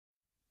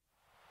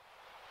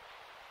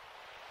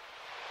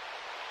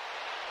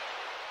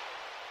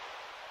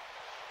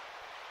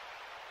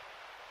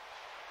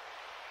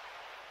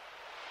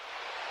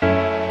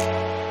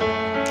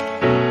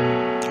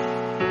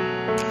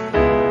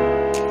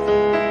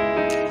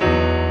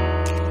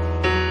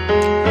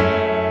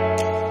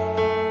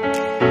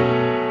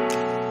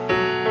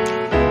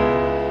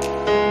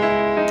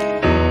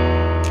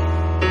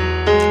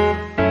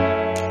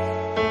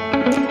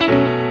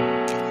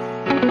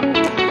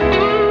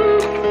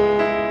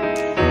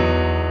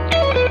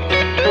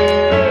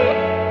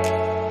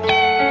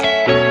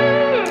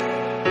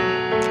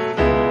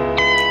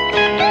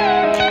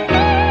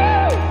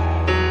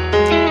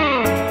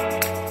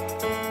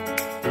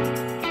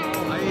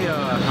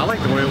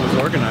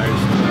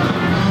organized,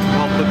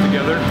 well put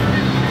together.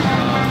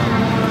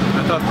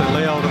 I thought the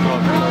layout of the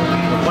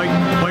bike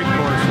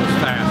course was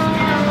fast.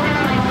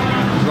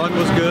 The run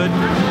was good,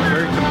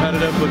 very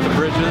competitive with the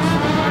bridges.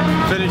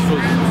 Finish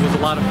was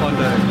a lot of fun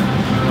to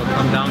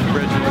come down the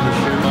bridge into the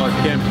chute. Oh,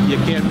 you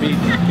can't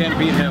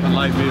beat having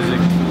live music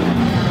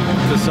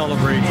to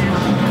celebrate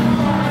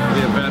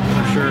the event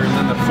for sure. And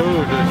then the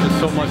food, there's just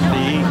so much to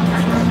eat.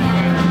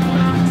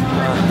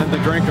 And the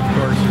drink, of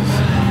course, is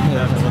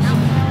fabulous.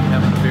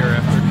 Having a beer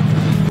after.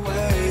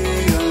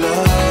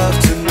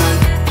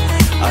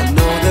 I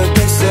know that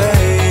they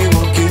say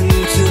walk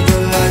into the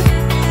light,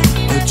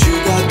 but you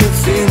got the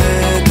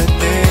feeling that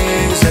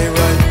things ain't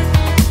right.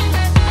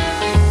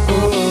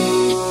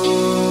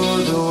 Ooh,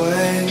 the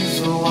waves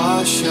will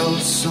wash your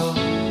soul.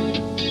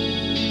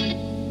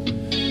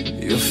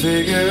 You'll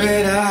figure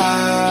it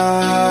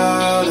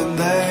out, and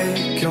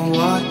they can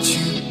watch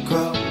you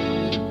grow.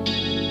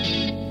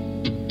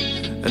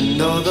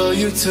 And although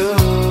you took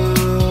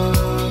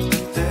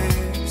the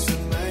things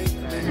that make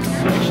me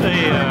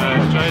Actually,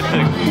 enjoyed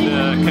the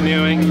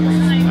canoeing.